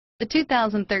The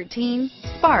 2013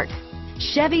 Spark.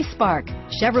 Chevy Spark,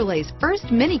 Chevrolet's first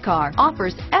mini car,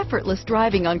 offers effortless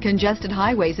driving on congested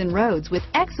highways and roads with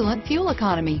excellent fuel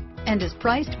economy and is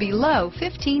priced below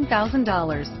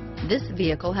 $15,000. This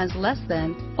vehicle has less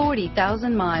than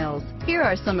 40,000 miles. Here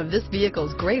are some of this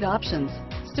vehicle's great options: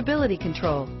 stability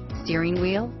control, steering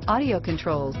wheel audio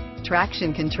controls,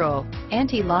 traction control,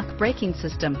 anti-lock braking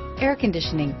system, air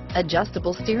conditioning,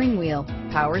 adjustable steering wheel,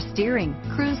 power steering,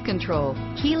 cruise control,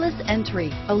 keyless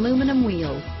entry, aluminum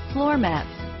wheels, floor mats,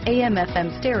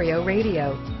 AM/FM stereo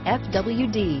radio,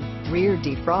 FWD, rear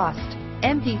defrost,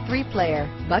 MP3 player,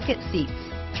 bucket seats,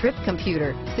 trip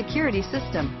computer, security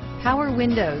system, power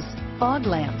windows, fog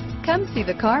lamps. Come see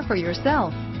the car for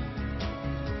yourself.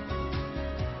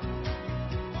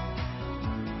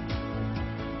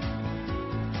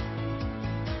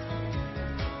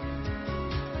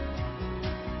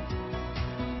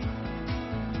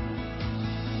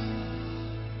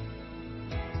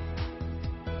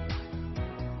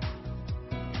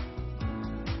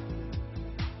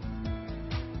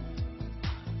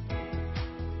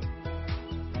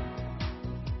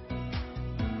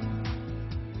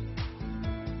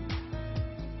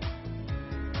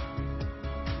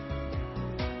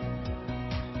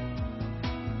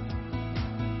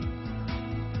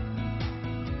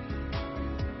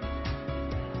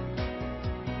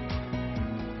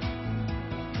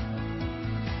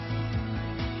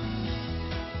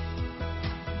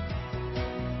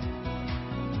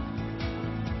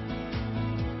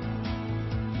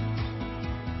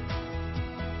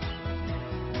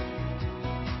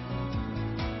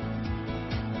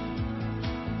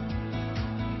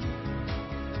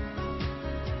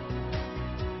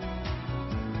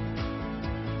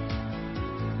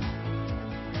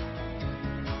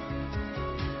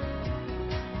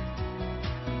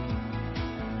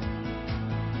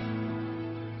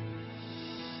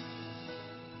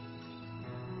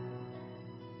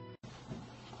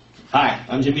 Hi,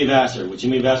 I'm Jimmy Vasser with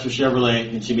Jimmy Vasser Chevrolet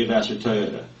and Jimmy Vasser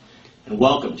Toyota, and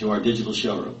welcome to our digital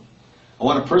showroom. I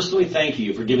want to personally thank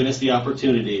you for giving us the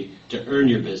opportunity to earn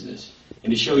your business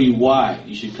and to show you why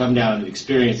you should come down and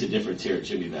experience the difference here at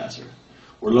Jimmy Vasser.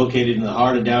 We're located in the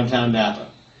heart of downtown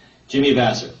Napa. Jimmy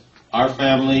Vasser, our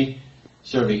family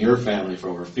serving your family for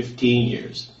over 15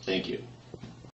 years. Thank you.